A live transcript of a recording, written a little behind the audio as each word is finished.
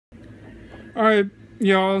Alright,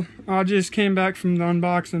 y'all, I just came back from the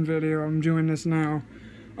unboxing video. I'm doing this now.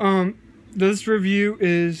 This review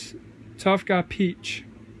is Tough Guy Peach.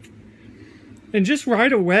 And just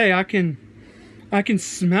right away, I can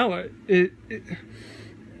smell it.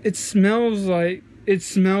 It smells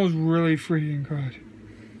really freaking good.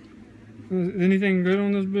 Is anything good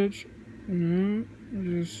on this bitch? No,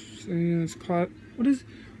 just saying it's class. What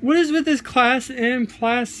is with this Class M,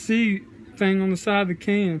 Class C thing on the side of the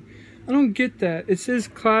can? I don't get that. It says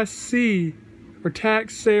Class C, or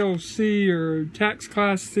Tax Sales C, or Tax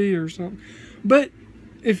Class C, or something. But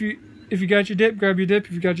if you got your dip, grab your dip.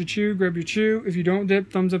 If you got your chew, grab your chew. If you don't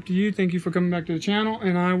dip, thumbs up to you. Thank you for coming back to the channel,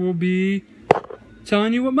 and I will be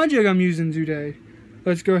telling you what mud jug I'm using today.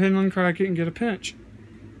 Let's go ahead and uncrack it and get a pinch.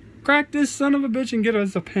 Crack this son of a bitch and get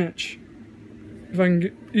us a pinch. If I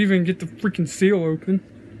can even get the freaking seal open.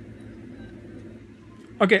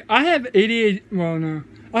 Okay, I have well, no.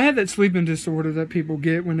 I have that sleeping disorder that people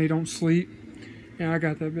get when they don't sleep. Yeah, I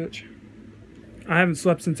got that bitch. I haven't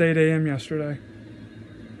slept since 8 a.m. yesterday.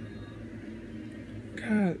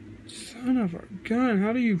 God, son of a gun.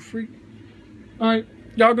 How do you freak... Alright,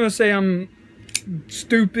 y'all gonna say I'm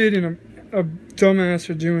stupid and a dumbass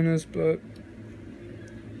for doing this, but...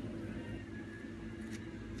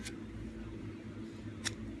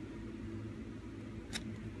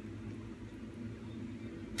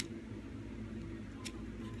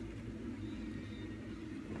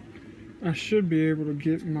 I should be able to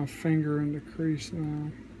get my finger in the crease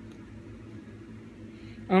now.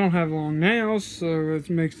 I don't have long nails, so it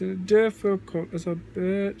makes it difficult as a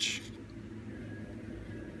bitch.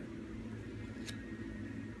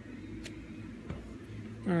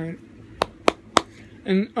 Alright.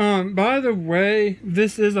 And, by the way,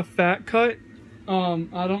 this is a fat cut. I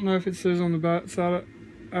don't know if it says on the back side of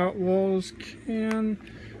Outlaws can.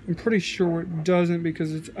 I'm pretty sure it doesn't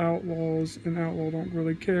because it's Outlaws, and Outlaw don't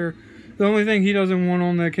really care. The only thing he doesn't want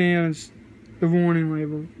on the can is the warning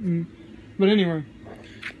label. But anyway,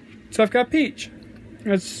 Tough Guy Peach.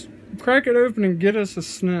 Let's crack it open and get us a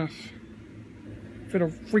sniff. If it'll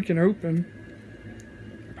freaking open.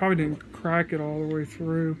 Probably didn't crack it all the way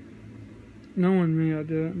through. Knowing me, I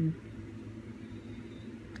didn't.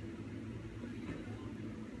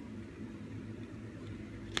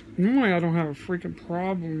 Normally I don't have a freaking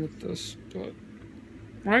problem with this, but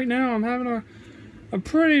right now I'm having a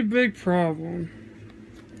pretty big problem.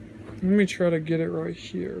 Let me try to get it right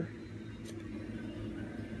here.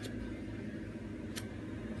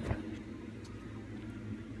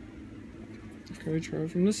 Okay, try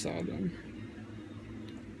it from this side then.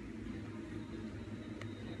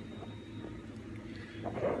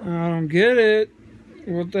 I don't get it.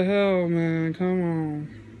 What the hell, man? Come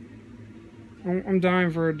on. I'm dying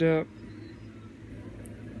for a dip.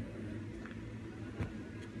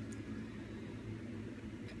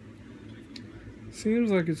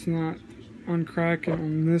 Seems like it's not uncracking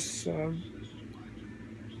on this side.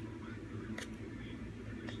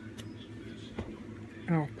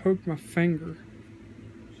 Ow, poked my finger.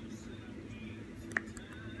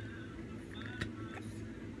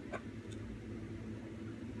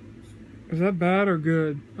 Is that bad or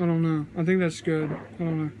good? I don't know. I think that's good. I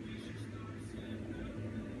don't know.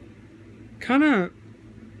 Kinda,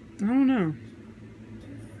 I don't know.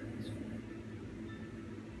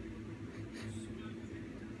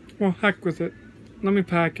 Well, heck with it. Let me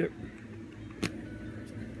pack it.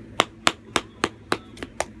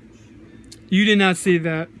 You did not see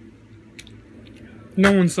that.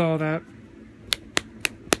 No one saw that.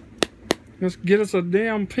 Let's get us a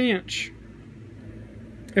damn pinch.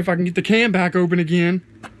 If I can get the can back open again.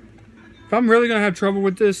 If I'm really gonna have trouble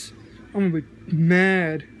with this, I'm gonna be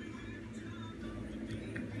mad.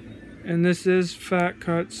 And this is fat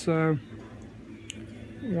cut, so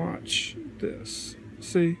watch this.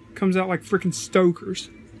 See, comes out like freaking Stoker's.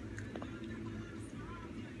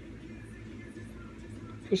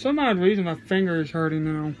 For some odd reason, my finger is hurting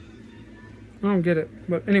now. I don't get it,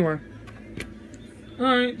 but anyway.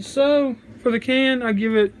 Alright, so for the can, I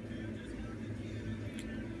give it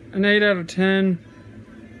an 8 out of 10.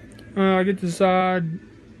 I get the side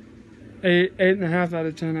 8.5 out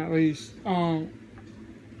of 10 at least.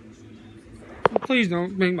 Please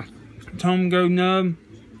don't make my tongue go numb,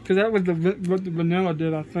 because that was what the vanilla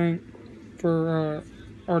did, I think, for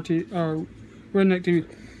Redneck TV.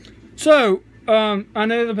 So I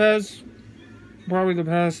know probably the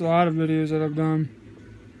past a lot of videos that I've done,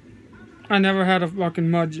 I never had a fucking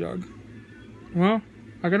mud jug. Well,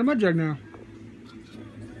 I got a mud jug now.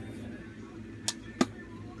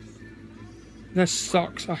 That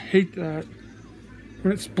sucks. I hate that.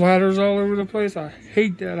 When it splatters all over the place, I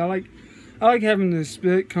hate that. I like having the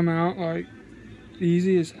spit come out like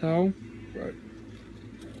easy as hell. But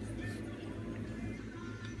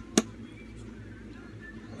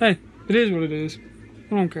hey, it is what it is.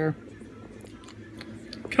 I don't care.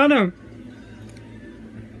 Kind of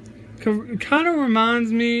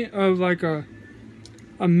reminds me of like a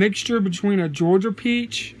mixture between a Georgia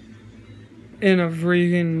peach and a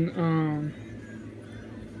freaking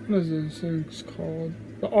what is this thing's called?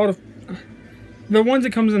 The ones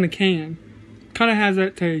that comes in the can. Kind of has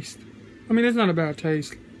that taste. I mean, it's not a bad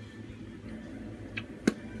taste.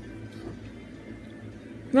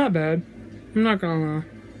 Not bad. I'm not gonna lie.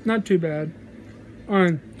 Not too bad.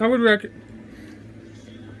 I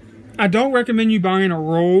don't recommend you buying a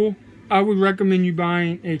roll. I would recommend you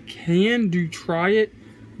buying a can. Do try it.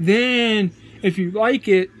 Then, if you like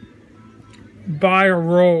it, buy a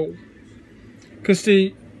roll. Cause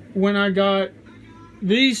see, when I got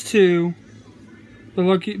these two, the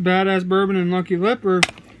Lucky Badass Bourbon and Lucky Lipper,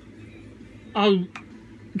 I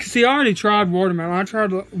already tried watermelon. I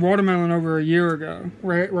tried watermelon over a year ago,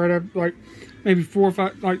 right after, like maybe 4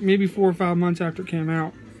 or 5 months after it came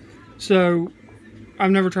out. So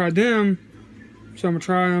I've never tried them, so I'm gonna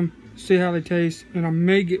try them, see how they taste, and I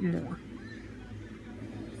may get more.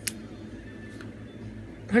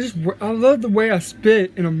 I love the way I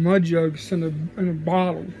spit in a mud jug in a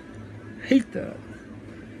bottle. I hate that.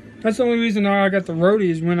 That's the only reason I got the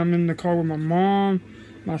roadie is when I'm in the car with my mom,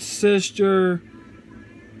 my sister,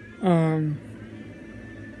 my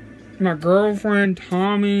girlfriend,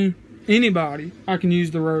 Tommy, anybody. I can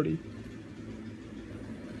use the roadie.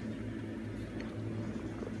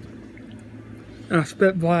 And I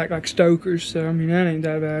spit black like Stoker's, so I mean that ain't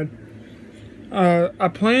that bad. I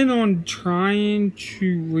plan on trying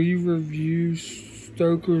to re-review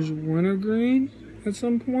Stoker's Wintergreen at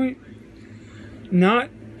some point. Not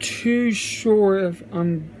too sure if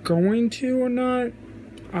I'm going to or not.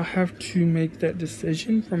 I have to make that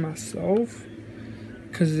decision for myself,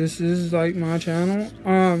 because this is like my channel.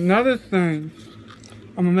 Another thing,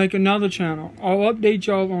 I'm gonna make another channel. I'll update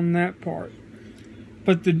y'all on that part.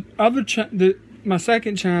 But my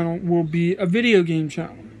second channel will be a video game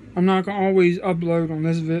channel. I'm not gonna always upload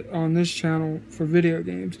on this channel for video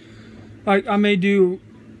games. Like I may do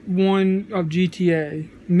one of GTA,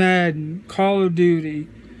 Madden, Call of Duty,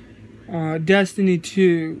 Destiny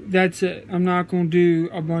 2. That's it. I'm not gonna do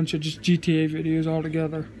a bunch of just GTA videos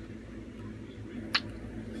altogether.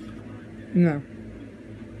 No.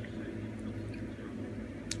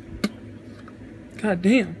 God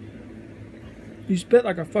damn. You spit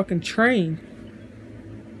like a fucking train.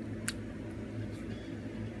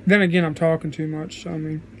 Then again, I'm talking too much, so I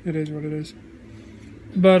mean, it is what it is.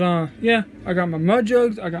 But, yeah, I got my mud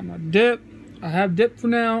jugs, I got my dip. I have dip for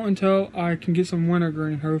now until I can get some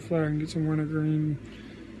wintergreen. Hopefully I can get some wintergreen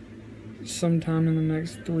sometime in the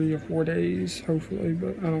next 3 or 4 days, hopefully,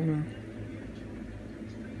 but I don't know.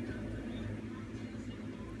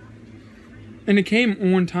 And it came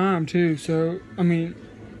on time, too, so, I mean,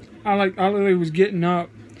 I literally was getting up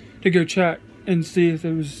to go check and see if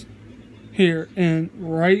it was here, and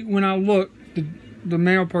right when I looked, the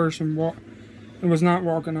mail person was not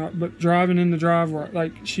walking up, but driving in the driveway.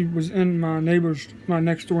 Like, she was in my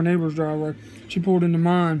next door neighbor's driveway. She pulled into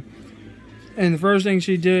mine, and the first thing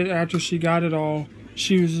she did after she got it all,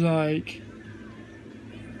 she was like,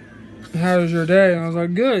 "How was your day?" And I was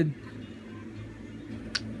like, "Good."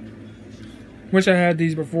 Wish I had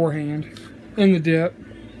these beforehand in the dip.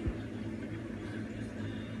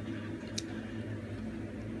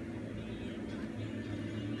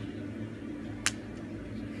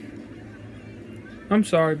 I'm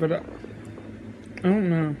sorry, but I don't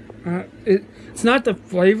know. It's not the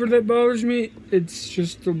flavor that bothers me. It's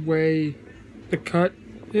just the way the cut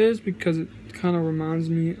is, because it kind of reminds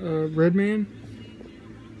me of Redman.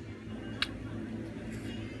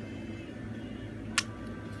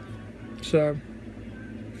 So,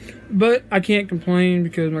 but I can't complain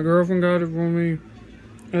because my girlfriend got it for me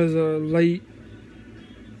as a late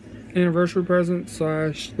anniversary present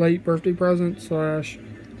 / late birthday present /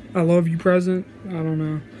 I love you present. I don't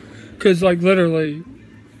know. Because, like, literally,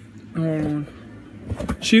 hold on.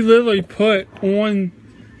 She literally put on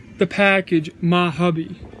the package, "my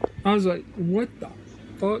hubby." I was like, what the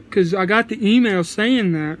fuck? Because I got the email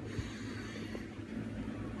saying that.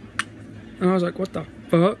 And I was like, what the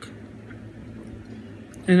fuck?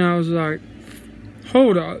 And I was like,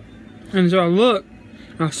 hold up. And so I looked,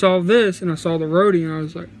 and I saw this, and I saw the roadie, and I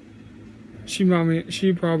was like, she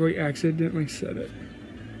probably accidentally said it.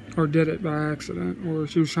 Or did it by accident. Or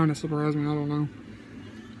she was trying to surprise me. I don't know.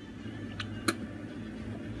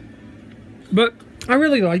 But I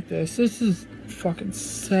really like this. This is fucking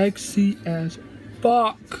sexy as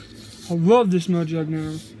fuck. I love this mud jug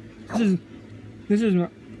now. This is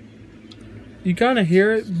you kind of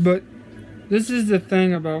hear it, but this is the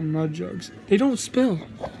thing about mud jugs. They don't spill.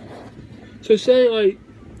 So say like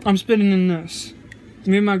I'm spitting in this.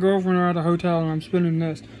 Me and my girlfriend are at a hotel and I'm spitting in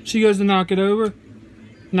this. She goes to knock it over,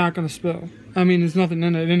 not gonna spill. I mean, there's nothing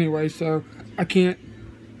in it anyway, so I can't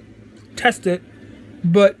test it,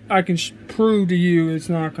 but I can prove to you it's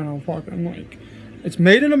not gonna fucking leak. It's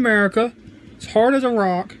made in America. It's hard as a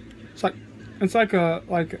rock. It's like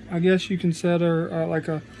I guess you consider like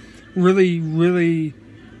a really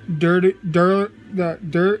dirt that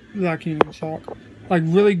I can't even talk. Like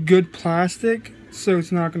really good plastic, so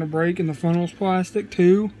it's not gonna break, and the funnel's plastic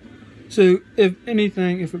too. So if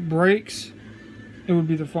anything, if it breaks, it would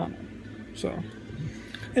be the funnel. So,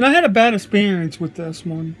 and I had a bad experience with this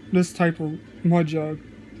type of mud jug,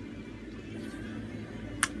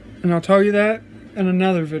 and I'll tell you that in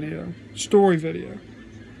another video, story video.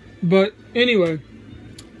 But anyway,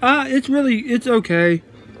 it's okay,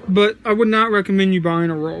 but I would not recommend you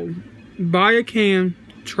buying a roll. Buy a can,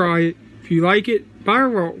 try it. If you like it, buy a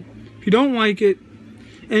roll. If you don't like it,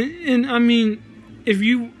 and I mean, if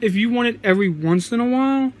you want it every once in a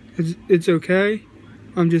while, it's okay.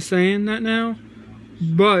 I'm just saying that now,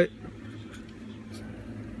 but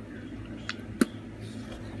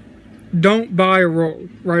don't buy a roll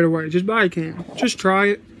right away. Just buy a can. Just try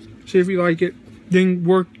it, see if you like it, then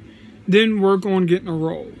work on getting a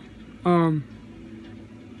roll. I'm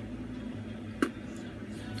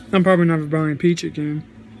probably never buying peach again.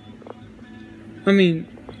 I mean,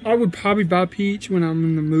 I would probably buy peach when I'm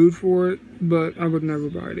in the mood for it, but I would never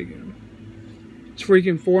buy it again. It's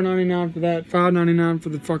freaking $4.99 for that, $5.99 for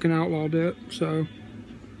the fucking Outlaw Dip, so.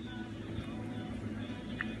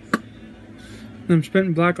 I'm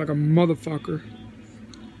spitting black like a motherfucker,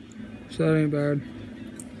 so that ain't bad.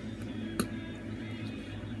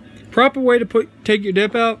 Proper way to take your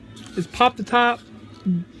dip out is pop the top,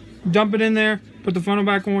 dump it in there, put the funnel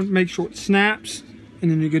back on, make sure it snaps, and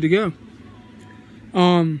then you're good to go.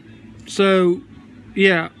 So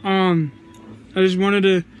yeah, I just wanted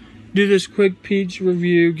to do this quick peach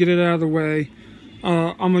review, get it out of the way.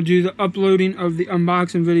 I'm gonna do the uploading of the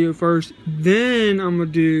unboxing video first, then I'm gonna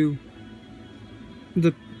do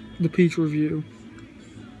the peach review.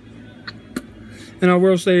 And I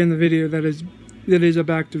will say in the video that is a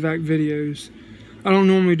back-to-back videos. I don't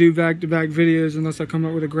normally do back-to-back videos unless I come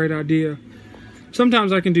up with a great idea.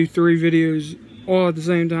 Sometimes I can do 3 videos all at the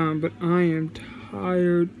same time, but I am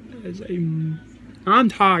tired I'm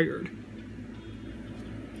tired.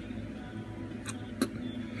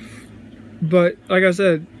 But like I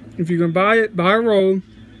said, if you're gonna buy it, buy a roll.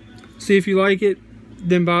 See if you like it,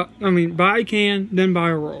 then buy a can, then buy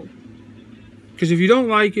a roll. Because if you don't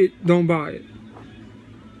like it, don't buy it.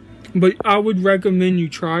 But I would recommend you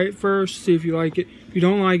try it first, see if you like it. If you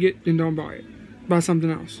don't like it, then don't buy it. Buy something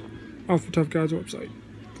else off the Tough Guys website.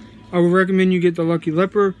 I would recommend you get the Lucky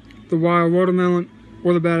Lipper, the Wild Watermelon,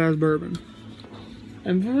 or the Badass Bourbon.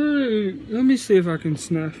 And let me see if I can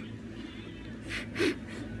sniff.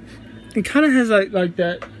 It kind of has like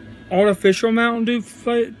that artificial Mountain Dew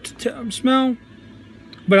smell,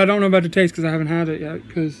 but I don't know about the taste because I haven't had it yet.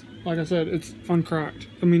 Because, like I said, it's uncracked.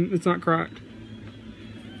 I mean, it's not cracked,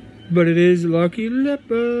 but it is Lucky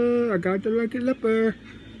Lipper. I got the Lucky Lipper,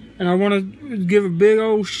 and I want to give a big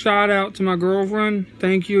old shout out to my girlfriend.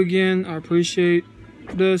 Thank you again. I appreciate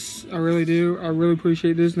this. I really do. I really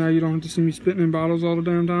appreciate this. Now you don't have to see me spitting in bottles all the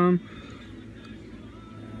damn time.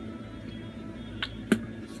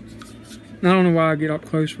 I don't know why I get up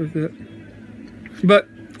close with it. But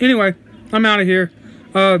anyway, I'm out of here.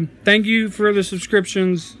 Thank you for the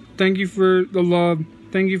subscriptions. Thank you for the love.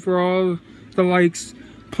 Thank you for all the likes.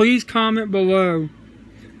 Please comment below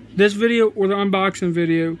this video or the unboxing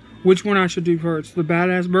video which one I should do first. The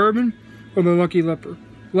Badass Bourbon or the Lucky Lipper.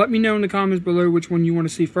 Let me know in the comments below which one you want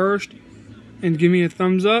to see first. And give me a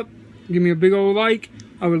thumbs up. Give me a big old like.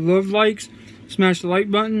 I would love likes. Smash the like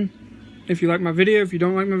button. If you like my video, if you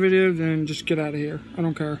don't like my video, then just get out of here. I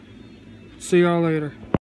don't care. See y'all later.